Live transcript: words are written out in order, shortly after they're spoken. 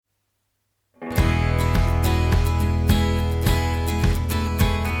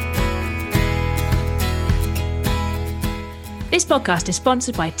podcast is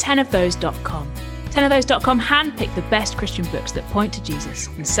sponsored by 10ofthose.com. 10ofthose.com handpick the best Christian books that point to Jesus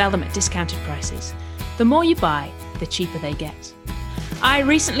and sell them at discounted prices. The more you buy, the cheaper they get. I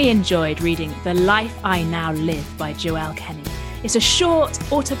recently enjoyed reading The Life I Now Live by Joelle Kenny. It's a short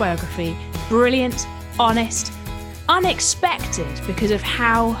autobiography, brilliant, honest, unexpected because of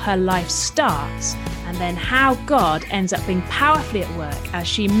how her life starts and then how God ends up being powerfully at work as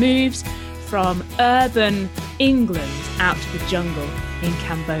she moves from urban England out to the jungle in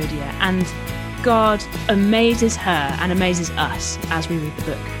Cambodia. And God amazes her and amazes us as we read the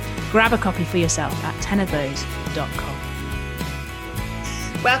book. Grab a copy for yourself at 10ofthose.com.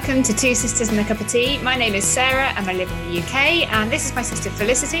 Welcome to Two Sisters and a Cup of Tea. My name is Sarah and I live in the UK, and this is my sister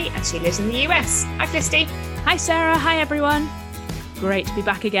Felicity and she lives in the US. Hi Felicity. Hi Sarah, hi everyone. Great to be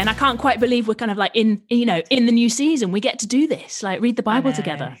back again. I can't quite believe we're kind of like in the new season. We get to do this, like read the Bible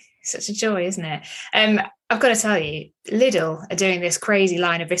together. Such a joy, isn't it? I've got to tell you, Lidl are doing this crazy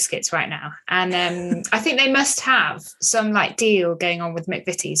line of biscuits right now. And I think they must have some like deal going on with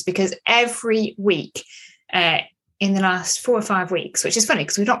McVitie's, because every week in the last 4 or 5 weeks, which is funny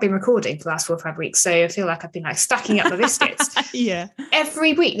because we've not been recording for the last 4 or 5 weeks. So I feel like I've been like stacking up my biscuits. Yeah.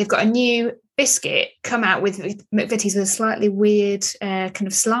 Every week they've got a new biscuit come out with McVitie's with a slightly weird kind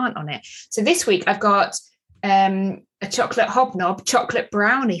of slant on it. So this week I've got a chocolate hobnob, chocolate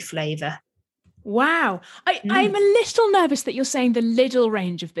brownie flavour. Wow. I'm a little nervous that you're saying the Lidl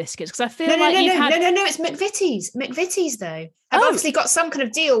range of biscuits, because I feel No, it's McVitie's. McVitie's, though. I've obviously got some kind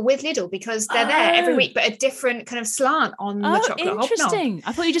of deal with Lidl because they're there every week, but a different kind of slant on the chocolate hobnob. Interesting.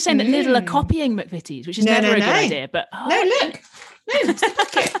 I thought you were just saying that Lidl are copying McVitie's, which is never a good idea. But no, look. No, it's the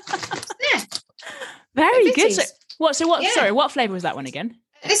packet. Yeah. Very McVitie's. good. Sorry, what flavour was that one again?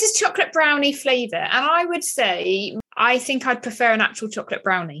 This is chocolate brownie flavour. And I would say, I think I'd prefer an actual chocolate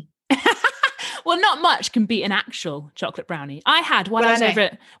brownie. Well, not much can beat an actual chocolate brownie. I had while I was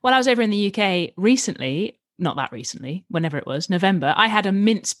over in the UK recently, not that recently, whenever it was, November, I had a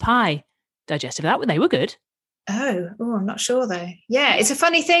mince pie digestive. They were good. Oh, I'm not sure though. Yeah, it's a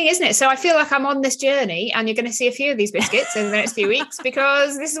funny thing, isn't it? So I feel like I'm on this journey and you're going to see a few of these biscuits in the next few weeks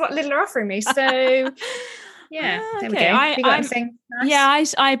because this is what Lidl are offering me. So yeah, there we go. You got anything nice? Yeah,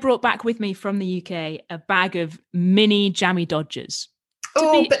 I brought back with me from the UK a bag of mini jammy Dodgers.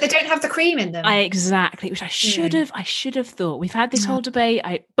 Oh, but they don't have the cream in them. Exactly, which I should have thought. We've had this whole debate,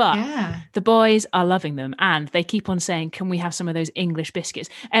 but the boys are loving them, and they keep on saying, "Can we have some of those English biscuits?"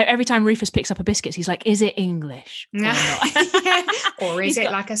 Every time Rufus picks up a biscuit, he's like, "Is it English or not?" Or is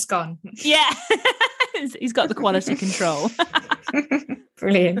it like a scone? Yeah, he's got the quality control.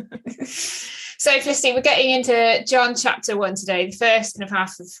 Brilliant. So, Felicity, we're getting into John chapter 1 today. The first kind of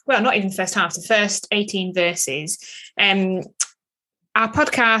half of, not even the first half, the first 18 verses. Our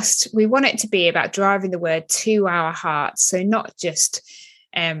podcast, we want it to be about driving the word to our hearts. So not just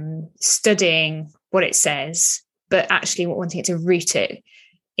studying what it says, but actually wanting it to root it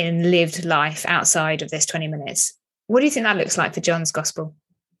in lived life outside of this 20 minutes. What do you think that looks like for John's gospel?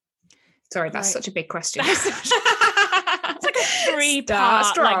 Sorry, that's such a big question. It's like a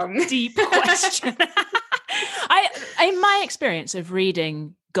 3-part, deep question. In my experience of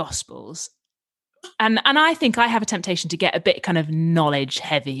reading gospels, And I think I have a temptation to get a bit kind of knowledge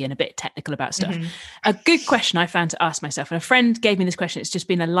heavy and a bit technical about stuff. Mm-hmm. A good question I found to ask myself, and a friend gave me this question, it's just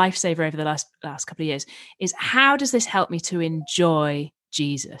been a lifesaver over the last couple of years, is how does this help me to enjoy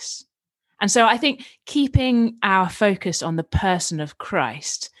Jesus? And so I think keeping our focus on the person of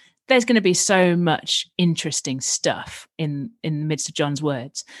Christ, there's going to be so much interesting stuff in the midst of John's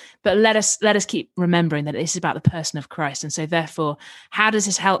words. But let us keep remembering that this is about the person of Christ. And so therefore, how does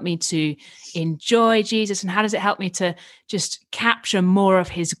this help me to enjoy Jesus? And how does it help me to just capture more of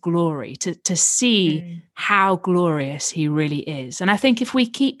his glory, to see how glorious he really is? And I think if we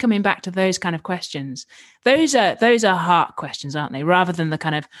keep coming back to those kind of questions, those are heart questions, aren't they? Rather than the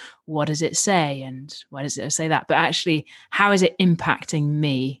kind of, what does it say? And why does it say that? But actually, how is it impacting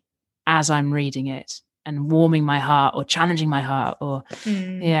me as I'm reading it and warming my heart or challenging my heart or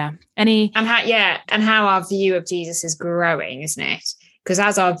how our view of Jesus is growing, isn't it? Because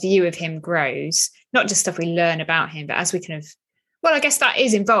as our view of him grows, not just stuff we learn about him, but as we kind of, I guess that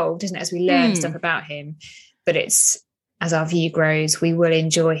is involved, isn't it? As we learn stuff about him, but it's as our view grows, we will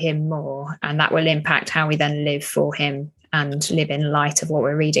enjoy him more, and that will impact how we then live for him and live in light of what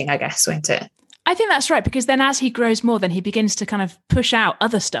we're reading, I guess, won't it? I think that's right, because then as he grows more, then he begins to kind of push out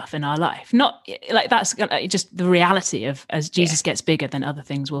other stuff in our life. Not like that's just the reality of as Jesus gets bigger, then other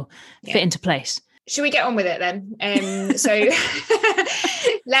things will fit into place. Should we get on with it then? So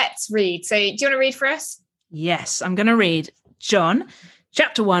let's read. So do you want to read for us? Yes, I'm going to read John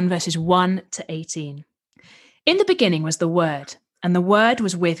chapter 1, verses 1 to 18. In the beginning was the Word, and the Word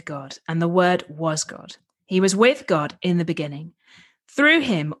was with God, and the Word was God. He was with God in the beginning. Through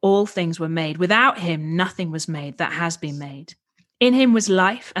him all things were made. Without him nothing was made that has been made. In him was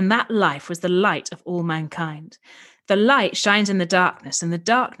life, and that life was the light of all mankind. The light shines in the darkness, and the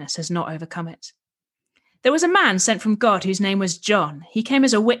darkness has not overcome it. There was a man sent from God whose name was John. He came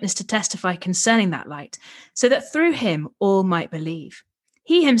as a witness to testify concerning that light, so that through him all might believe.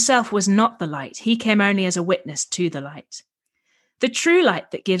 He himself was not the light. He came only as a witness to the light. The true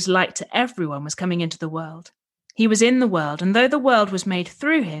light that gives light to everyone was coming into the world. He was in the world, and though the world was made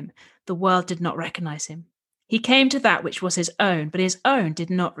through him, the world did not recognize him. He came to that which was his own, but his own did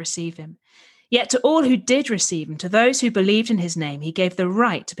not receive him. Yet to all who did receive him, to those who believed in his name, he gave the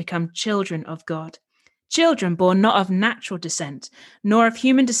right to become children of God. Children born not of natural descent, nor of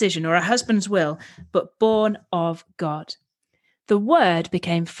human decision or a husband's will, but born of God. The Word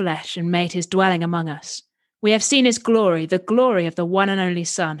became flesh and made his dwelling among us. We have seen his glory, the glory of the one and only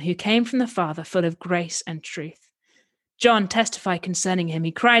Son, who came from the Father, full of grace and truth. John testified concerning him.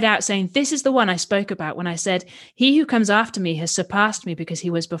 He cried out, saying, "This is the one I spoke about when I said, 'He who comes after me has surpassed me because he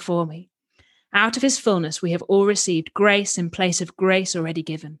was before me.' Out of his fullness we have all received grace in place of grace already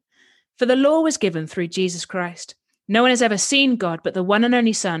given. For the law was given through Jesus Christ. No one has ever seen God but the one and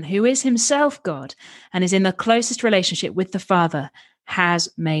only Son, who is himself God and is in the closest relationship with the Father, has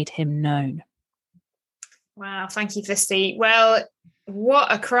made him known." Wow, thank you, Felicity. Well,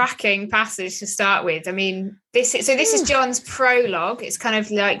 what a cracking passage to start with. I mean, this is John's prologue. It's kind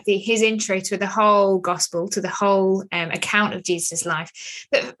of like his intro to the whole gospel, to the whole account of Jesus' life.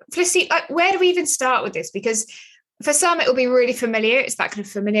 But Felicity, where do we even start with this? Because for some, it will be really familiar. It's that kind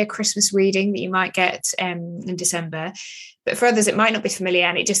of familiar Christmas reading that you might get in December. But for others, it might not be familiar,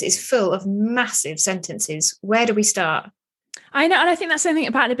 and it just is full of massive sentences. Where do we start? I know, and I think that's the thing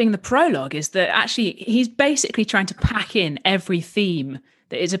about it being the prologue, is that actually he's basically trying to pack in every theme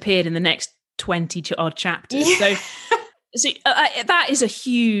that has appeared in the next 20-odd chapters. Yeah. So that is a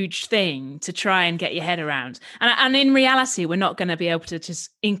huge thing to try and get your head around. And in reality, we're not going to be able to just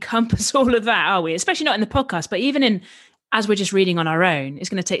encompass all of that, are we? Especially not in the podcast, but even as we're just reading on our own, it's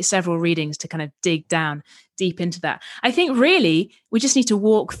going to take several readings to kind of dig down deep into that. I think really we just need to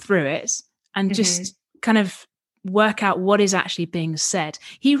walk through it and just kind of work out what is actually being said.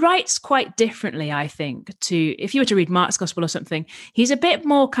 He writes quite differently, I think, to if you were to read Mark's Gospel or something. He's a bit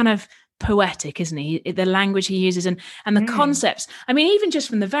more kind of poetic, isn't he? The language he uses and the concepts. I mean, even just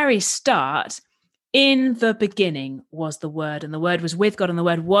from the very start, in the beginning was the Word, and the Word was with God, and the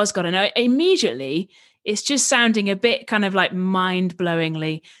Word was God. And immediately it's just sounding a bit kind of like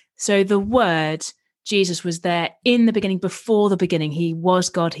mind-blowingly. So the Word, Jesus, was there in the beginning, before the beginning. He was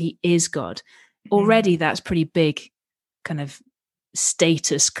God, he is God. Already that's pretty big kind of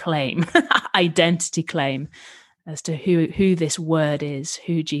status claim, identity claim as to who this Word is,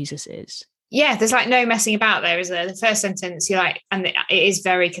 who Jesus is. Yeah, there's like no messing about there, is there? The first sentence, you're like, and it is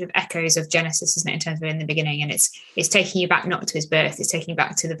very kind of echoes of Genesis, isn't it, in terms of in the beginning, and it's taking you back not to his birth, it's taking you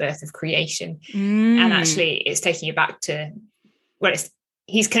back to the birth of creation, and actually it's taking you back to, well,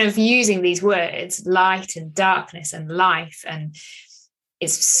 he's kind of using these words, light and darkness and life, and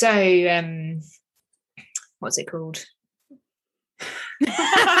it's so what's it called?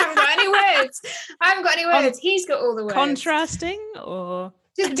 I haven't got any words. He's got all the words. Contrasting or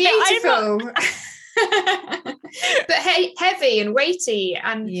just beautiful. But heavy and weighty,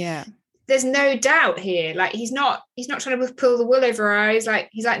 and there's no doubt here. Like he's not trying to pull the wool over our eyes. Like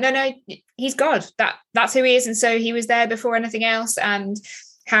he's like, no, he's God. That's who he is, and so he was there before anything else. And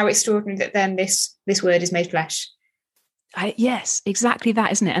how extraordinary that then this Word is made flesh. Yes, exactly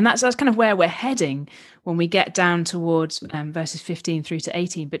that, isn't it? And that's kind of where we're heading when we get down towards verses 15 through to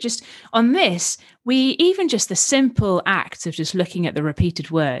 18. But just on this, even just the simple act of just looking at the repeated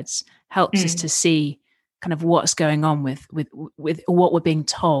words helps us to see kind of what's going on with what we're being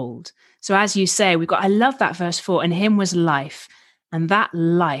told. So as you say, I love that verse 4, "In him was life, and that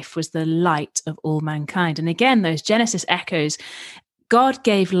life was the light of all mankind." And again, those Genesis echoes. God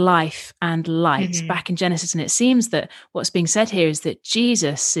gave life and light back in Genesis. And it seems that what's being said here is that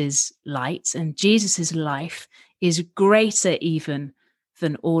Jesus's light and Jesus's life is greater even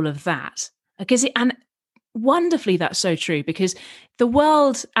than all of that. And wonderfully, that's so true, because the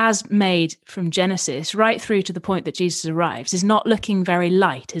world as made from Genesis right through to the point that Jesus arrives is not looking very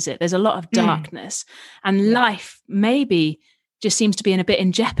light, is it? There's a lot of darkness, and life maybe just seems to be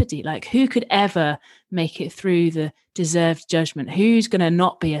in jeopardy. Like, who could ever make it through the deserved judgment? Who's going to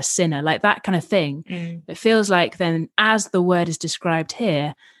not be a sinner? Like that kind of thing. It feels like then, as the Word is described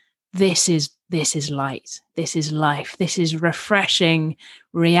here, this is light, this is life, this is refreshing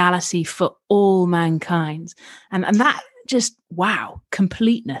reality for all mankind. And that just, wow,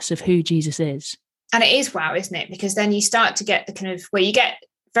 completeness of who Jesus is. And it is wow, isn't it? Because then you start to get the kind of, well, you get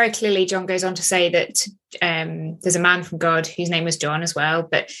very clearly, John goes on to say that there's a man from God whose name was John as well,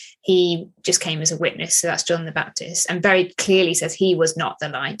 but he just came as a witness. So that's John the Baptist, and very clearly says he was not the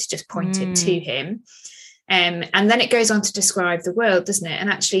light, just pointed to him. And then it goes on to describe the world, doesn't it? And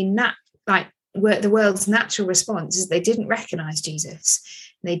actually, the world's natural response is they didn't recognize Jesus.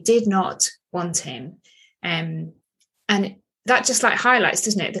 They did not want him. And that just like highlights,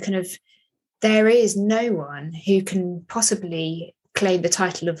 doesn't it, the kind of, there is no one who can possibly claim the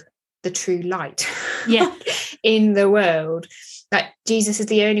title of the true light in the world. That Jesus is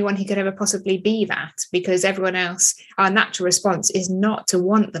the only one who could ever possibly be that, because everyone else, our natural response is not to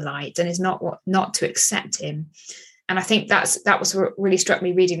want the light and is not to accept him. And I think that was what really struck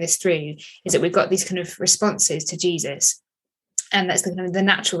me reading this through, is that we've got these kind of responses to Jesus, and that's the kind of the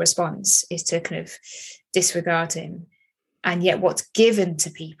natural response is to kind of disregard him. And yet what's given to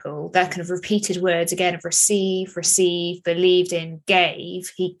people, that kind of repeated words again of receive, believed in,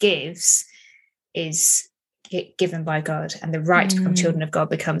 gave, he gives, is given by God. And the right to become children of God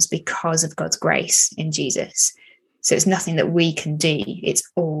becomes because of God's grace in Jesus. So it's nothing that we can do. It's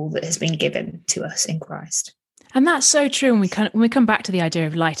all that has been given to us in Christ. And that's so true. When we come back to the idea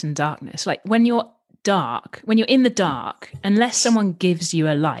of light and darkness, like when you're in the dark, unless someone gives you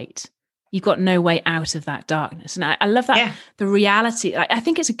a light, you've got no way out of that darkness. And I love that. Yeah. The reality, I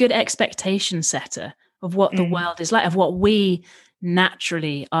think it's a good expectation setter of what the world is like, of what we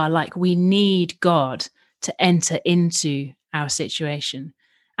naturally are like. We need God to enter into our situation.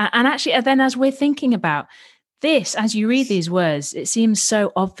 And actually, then as we're thinking about this, as you read these words, it seems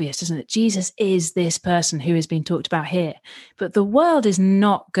so obvious, doesn't it? Jesus is this person who is being talked about here. But the world is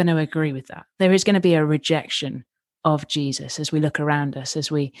not going to agree with that. There is going to be a rejection of Jesus as we look around us,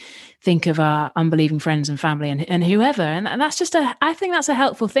 as we think of our unbelieving friends and family and whoever. And that's just I think that's a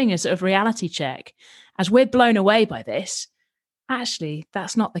helpful thing, a sort of reality check. As we're blown away by this, actually,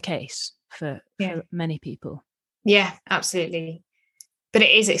 that's not the case for many people. Yeah, absolutely. But it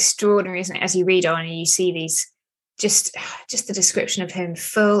is extraordinary, isn't it? As you read on and you see these, just the description of him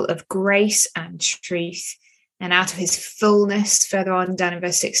full of grace and truth, and out of his fullness, further on down in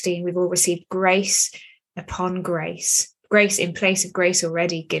verse 16, we've all received grace upon grace in place of grace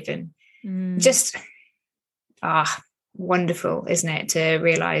already given. Just wonderful, isn't it, to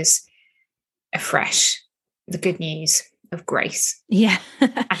realize afresh the good news of grace.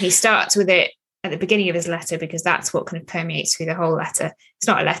 And he starts with it at the beginning of his letter, because that's what kind of permeates through the whole letter. It's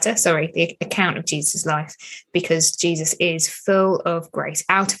not a letter, sorry, the account of Jesus' life, because Jesus is full of grace.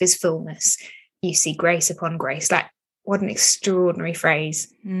 Out of his fullness you see grace upon grace. Like, what an extraordinary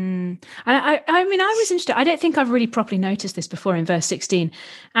phrase. I mean, I was interested. I don't think I've really properly noticed this before in verse 16.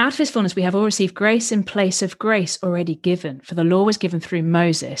 Out of his fullness, we have all received grace in place of grace already given. For the law was given through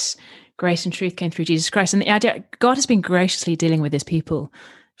Moses. Grace and truth came through Jesus Christ. And the idea, God has been graciously dealing with his people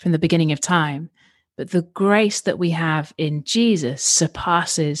from the beginning of time. But the grace that we have in Jesus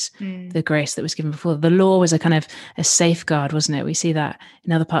surpasses the grace that was given before. The law was a kind of a safeguard, wasn't it? We see that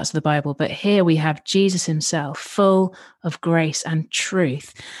in other parts of the Bible. But here we have Jesus himself, full of grace and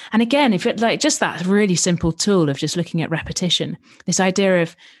truth. And again, if it like just that really simple tool of just looking at repetition, this idea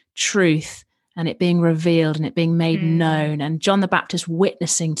of truth and it being revealed and it being made known, and John the Baptist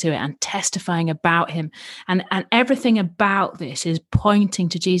witnessing to it and testifying about him. And everything about this is pointing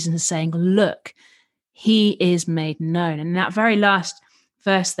to Jesus and saying, look, he is made known. And in that very last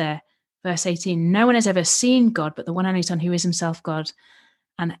verse there, verse 18, no one has ever seen God, but the one and only Son, who is himself God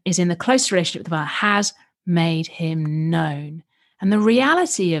and is in the close relationship with the Father, has made him known. And the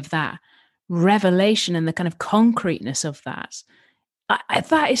reality of that revelation and the kind of concreteness of that,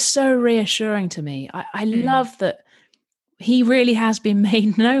 that is so reassuring to me. I love that he really has been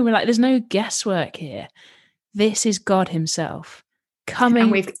made known. We're like, there's no guesswork here. This is God himself coming.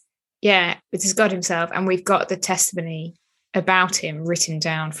 And this is God himself. And we've got the testimony about him written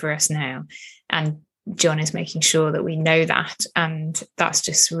down for us now. And John is making sure that we know that. And that's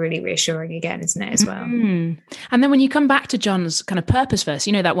just really reassuring again, isn't it, as well? And then when you come back to John's kind of purpose verse,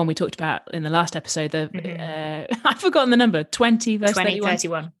 you know, that one we talked about in the last episode, I've forgotten the number, 20 verse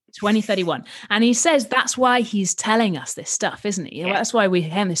 31. 2031. And he says that's why he's telling us this stuff, isn't he? Yeah. That's why we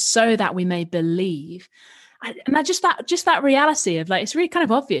hear this, so that we may believe. And just that reality of like, it's really kind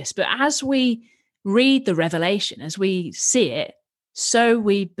of obvious, but as we read the revelation, as we see it, so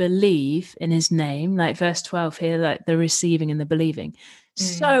we believe in his name, like verse 12 here, like the receiving and the believing.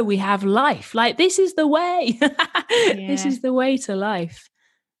 So we have life. Like, this is the way. This is the way to life.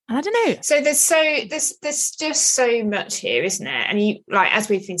 And I don't know. So there's just so much here, isn't it? And you, like, as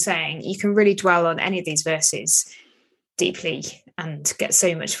we've been saying, you can really dwell on any of these verses deeply and get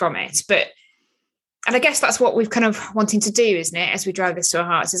so much from it. And I guess that's what we've kind of wanting to do, isn't it? As we drive this to our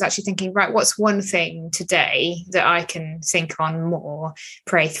hearts, is actually thinking, right, what's one thing today that I can think on more,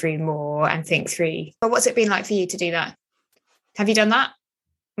 pray through more, and think through? Well, what's it been like for you to do that? Have you done that?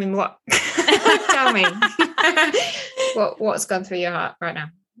 I mean, what? Tell me. What's gone through your heart right now?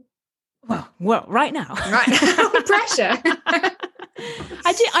 Well, right now. Right now. Pressure.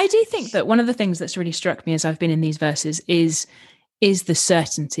 I do think that one of the things that's really struck me as I've been in these verses is the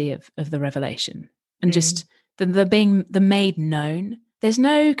certainty of the revelation. And just the being the made known. There's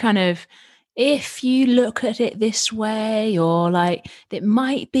no kind of, if you look at it this way, or like it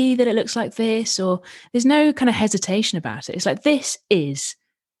might be that it looks like this, or there's no kind of hesitation about it. It's like, this is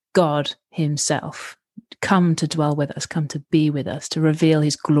God himself come to dwell with us, come to be with us, to reveal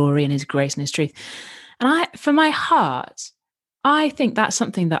his glory and his grace and his truth. And for my heart, I think that's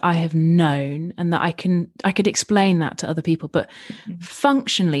something that I have known, and that I could explain that to other people. But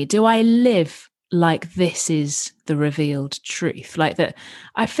functionally, do I live like this is the revealed truth? Like that,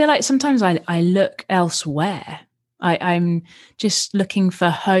 I feel like sometimes I look elsewhere. I'm just looking for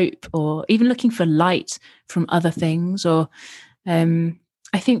hope, or even looking for light from other things. Or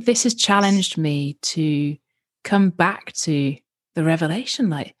I think this has challenged me to come back to the revelation.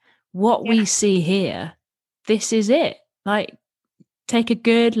 Like, what we see here, this is it. Like, take a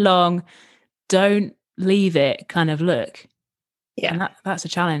good, long, don't leave it kind of look. Yeah. And that's a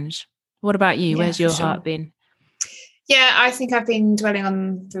challenge. What about you? Where's your heart been? Yeah, I think I've been dwelling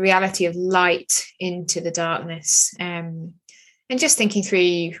on the reality of light into the darkness, and just thinking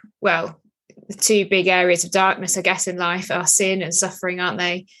through, well, the two big areas of darkness, I guess, in life are sin and suffering, aren't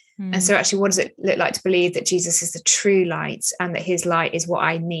they? And so actually, what does it look like to believe that Jesus is the true light, and that his light is what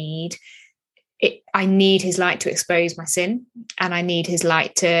I need? I need his light to expose my sin, and I need his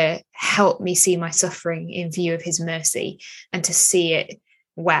light to help me see my suffering in view of his mercy, and to see it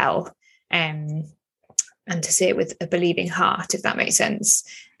well, and to see it with a believing heart, if that makes sense.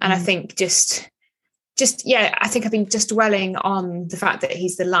 And I think just I think I've been just dwelling on the fact that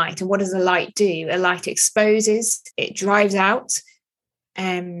he's the light. And what does the light do? A light exposes, it drives out,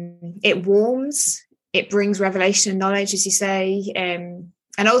 it warms, it brings revelation and knowledge, as you say, and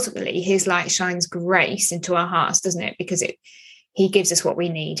ultimately his light shines grace into our hearts, doesn't it? Because he gives us what we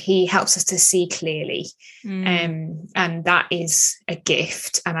need. He helps us to see clearly. And that is a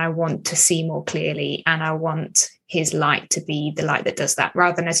gift. And I want to see more clearly. And I want his light to be the light that does that,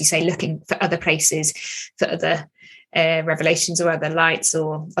 rather than, as you say, looking for other places, for other revelations or other lights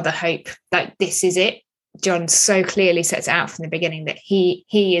or other hope. That this is it. John so clearly sets it out from the beginning that he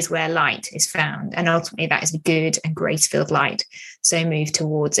is where light is found. And ultimately that is a good and grace-filled light. So move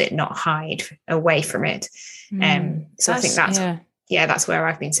towards it, not hide away from it. So I think that's where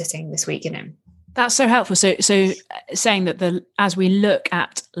I've been sitting this week in him. That's so helpful. So saying that as we look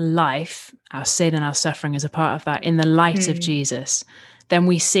at life, our sin and our suffering as a part of that, in the light of Jesus, then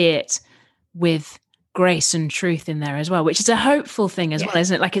we see it with grace and truth in there as well, which is a hopeful thing as well,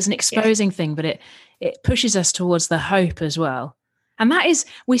 isn't it? Like, it's an exposing thing, but it pushes us towards the hope as well. And that is,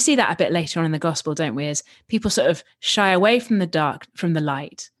 we see that a bit later on in the gospel, don't we? As people sort of shy away from the dark, from the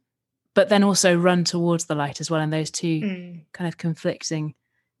light, but then also run towards the light as well. And those two kind of conflicting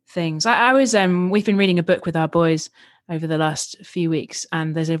things. I was, we've been reading a book with our boys over the last few weeks,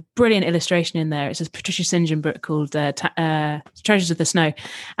 and there's a brilliant illustration in there. It's a Patricia St. John book called Treasures of the Snow.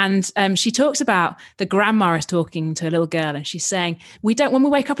 And she talks about the grandma is talking to a little girl, and she's saying, when we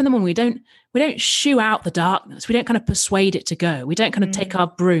wake up in the morning, we don't shoo out the darkness. We don't kind of persuade it to go. We don't kind of take our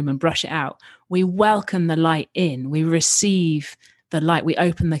broom and brush it out. We welcome the light in. We receive the light. We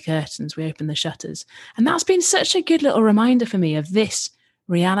open the curtains. We open the shutters. And that's been such a good little reminder for me of this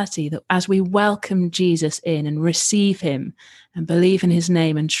reality, that as we welcome Jesus in and receive him and believe in his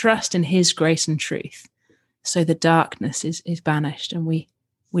name and trust in his grace and truth, so the darkness is banished and we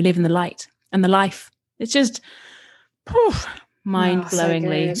live in the light and the life. It's just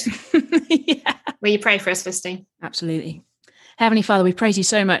mind-blowingly. Yeah. Will you pray for us, Felicity? Absolutely. Heavenly Father, we praise you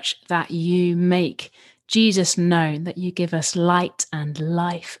so much that you make Jesus known, that you give us light and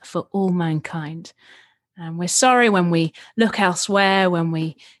life for all mankind. And we're sorry when we look elsewhere, when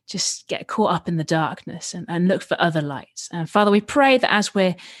we just get caught up in the darkness and look for other lights. And Father, we pray that as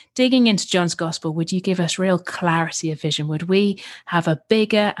we're digging into John's gospel, would you give us real clarity of vision? Would we have a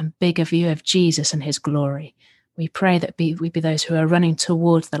bigger and bigger view of Jesus and his glory? We pray that we be those who are running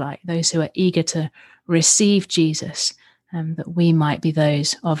towards the light, those who are eager to receive Jesus, and that we might be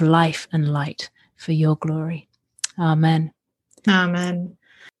those of life and light for your glory. Amen. Amen.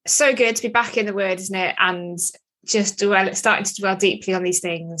 So good to be back in the word, isn't it? And just starting to dwell deeply on these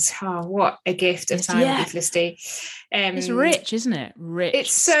things. Oh, what a gift of time, Felicity. It's rich, isn't it? Rich.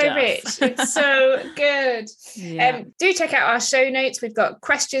 It's so stuff. rich. It's so good. Yeah. Do check out our show notes. We've got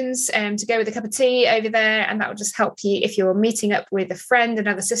questions to go with a cup of tea over there, and that will just help you if you're meeting up with a friend,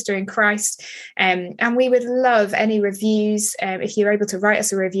 another sister in Christ. And we would love any reviews. If you're able to write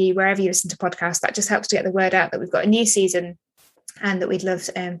us a review wherever you listen to podcasts, that just helps to get the word out that we've got a new season, and that we'd love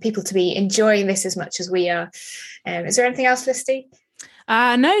people to be enjoying this as much as we are. Is there anything else, Felicity?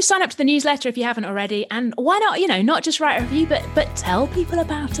 No, sign up to the newsletter if you haven't already. And why not, not just write a review, but tell people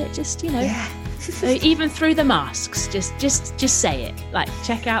about it. Just, even through the masks, just say it. Like,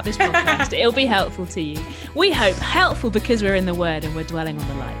 check out this podcast. It'll be helpful to you. We hope helpful because we're in the Word and we're dwelling on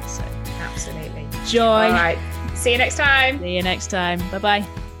the light. So absolutely. Joy. All right. See you next time. See you next time. Bye-bye.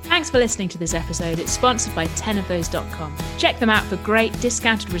 Thanks for listening to this episode. It's sponsored by 10ofthose.com. Check them out for great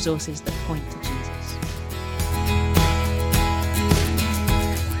discounted resources that point to